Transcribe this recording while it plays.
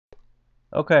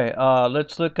Okay,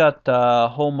 let's look at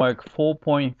homework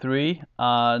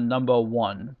 4.3, number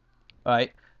 1.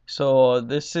 Right. So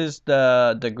this is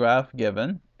the graph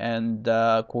given, and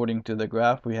according to the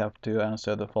graph, we have to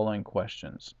answer the following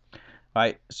questions.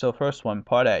 Right. So first one,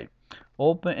 part A,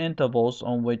 open intervals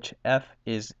on which f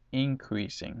is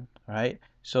increasing. Right.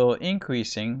 So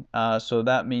increasing, so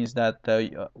that means that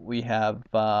we have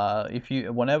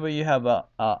whenever you have a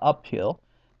uphill.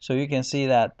 So you can see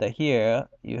that here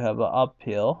you have an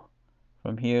uphill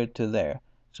from here to there.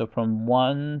 So from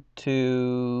 1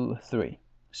 to 3.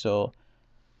 So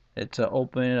it's an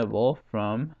open interval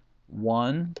from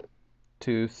 1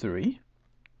 to 3,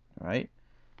 right?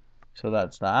 So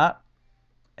that's that.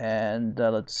 And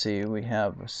let's see, we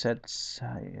have sets,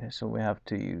 so we have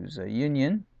to use a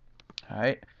union,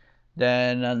 right?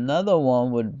 Then another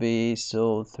one would be,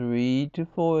 so 3 to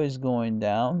 4 is going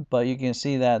down, but you can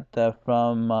see that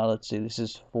from, let's see, this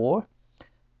is 4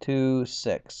 to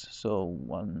 6. So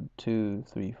 1, 2,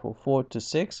 3, 4, 4 to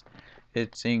 6,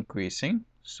 it's increasing.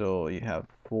 So you have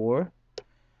 4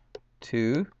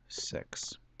 to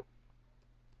 6.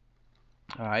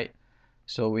 All right,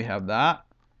 so we have that.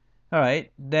 All right,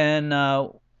 then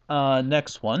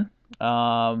next one,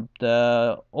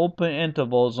 the open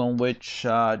intervals on which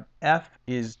f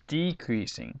is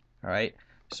decreasing. All right,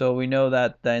 so we know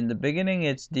that in the beginning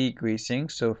it's decreasing.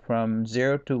 So from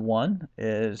 0 to 1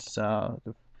 is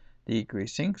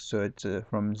decreasing. So it's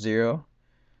from 0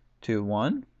 to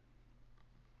 1.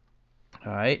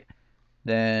 All right,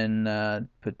 then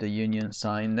put the union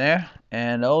sign there.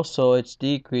 And also it's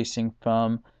decreasing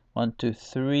from 1 to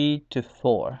 3 to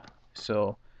 4.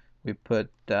 So we put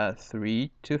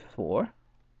 3 to 4. All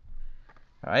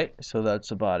right, so that's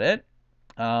about it.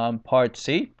 Part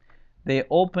C, the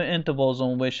open intervals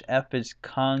on which f is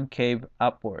concave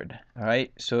upward. All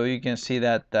right, so you can see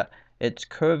that it's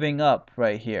curving up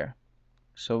right here.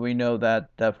 So we know that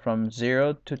from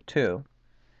 0 to 2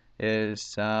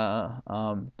 is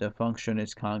the function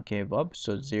is concave up.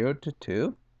 So 0 to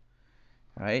 2.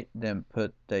 All right, then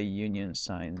put the union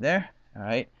sign there. All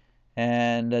right,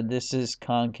 and this is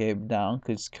concave down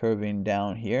because it's curving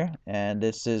down here, and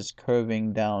this is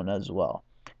curving down as well.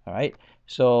 All right,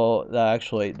 so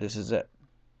actually this is it.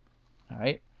 All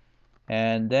right,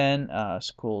 and then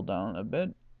scroll down a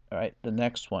bit. All right, the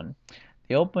next one,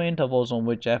 the open intervals on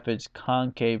which f is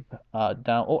concave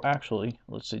down. Oh, actually,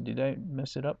 let's see, did I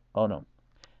mess it up? Oh no,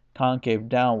 concave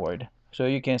downward. So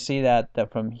you can see that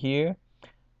from here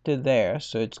to there,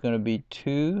 so it's going to be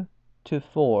 2 to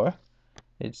 4,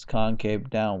 it's concave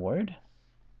downward.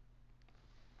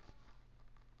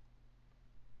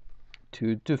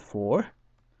 2 to 4,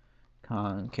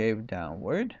 concave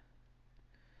downward.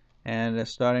 And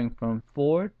starting from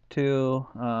 4 to,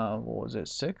 what was it,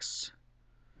 6?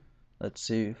 Let's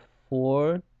see,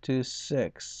 4 to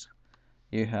 6,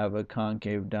 you have a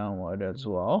concave downward as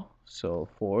well. So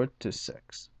 4 to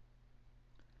 6.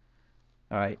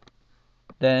 All right.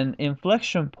 Then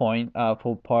inflection point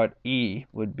for part E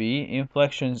would be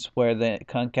inflections where the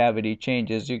concavity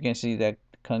changes. You can see that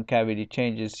concavity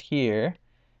changes here,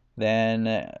 then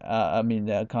I mean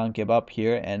the concave up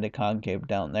here and the concave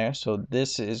down there. So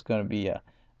this is going to be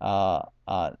one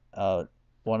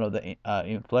of the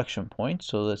inflection points.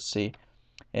 So let's see,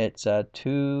 it's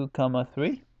 2,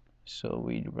 3. So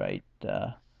we write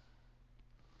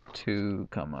 2,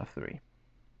 3.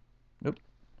 Nope.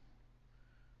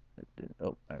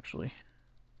 Oh, actually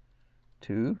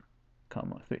 2, 3.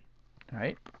 All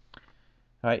right.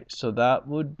 All right, so that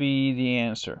would be the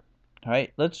answer. All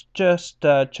right, let's just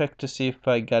check to see if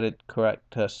I got it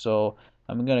correct. So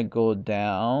I'm gonna go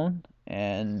down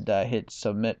and hit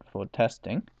submit for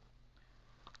testing.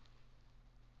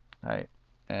 All right,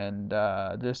 and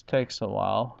this takes a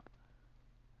while.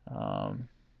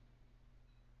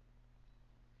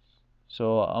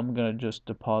 So I'm gonna just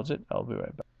deposit. I'll be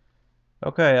right back.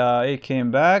 Okay, it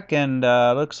came back, and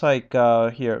looks like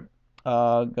here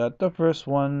got the first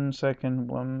one, second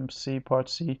one, part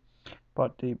C,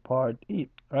 part D, part E.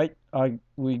 Right?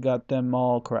 We got them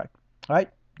all correct. All right,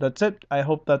 that's it. I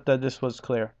hope that this was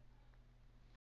clear.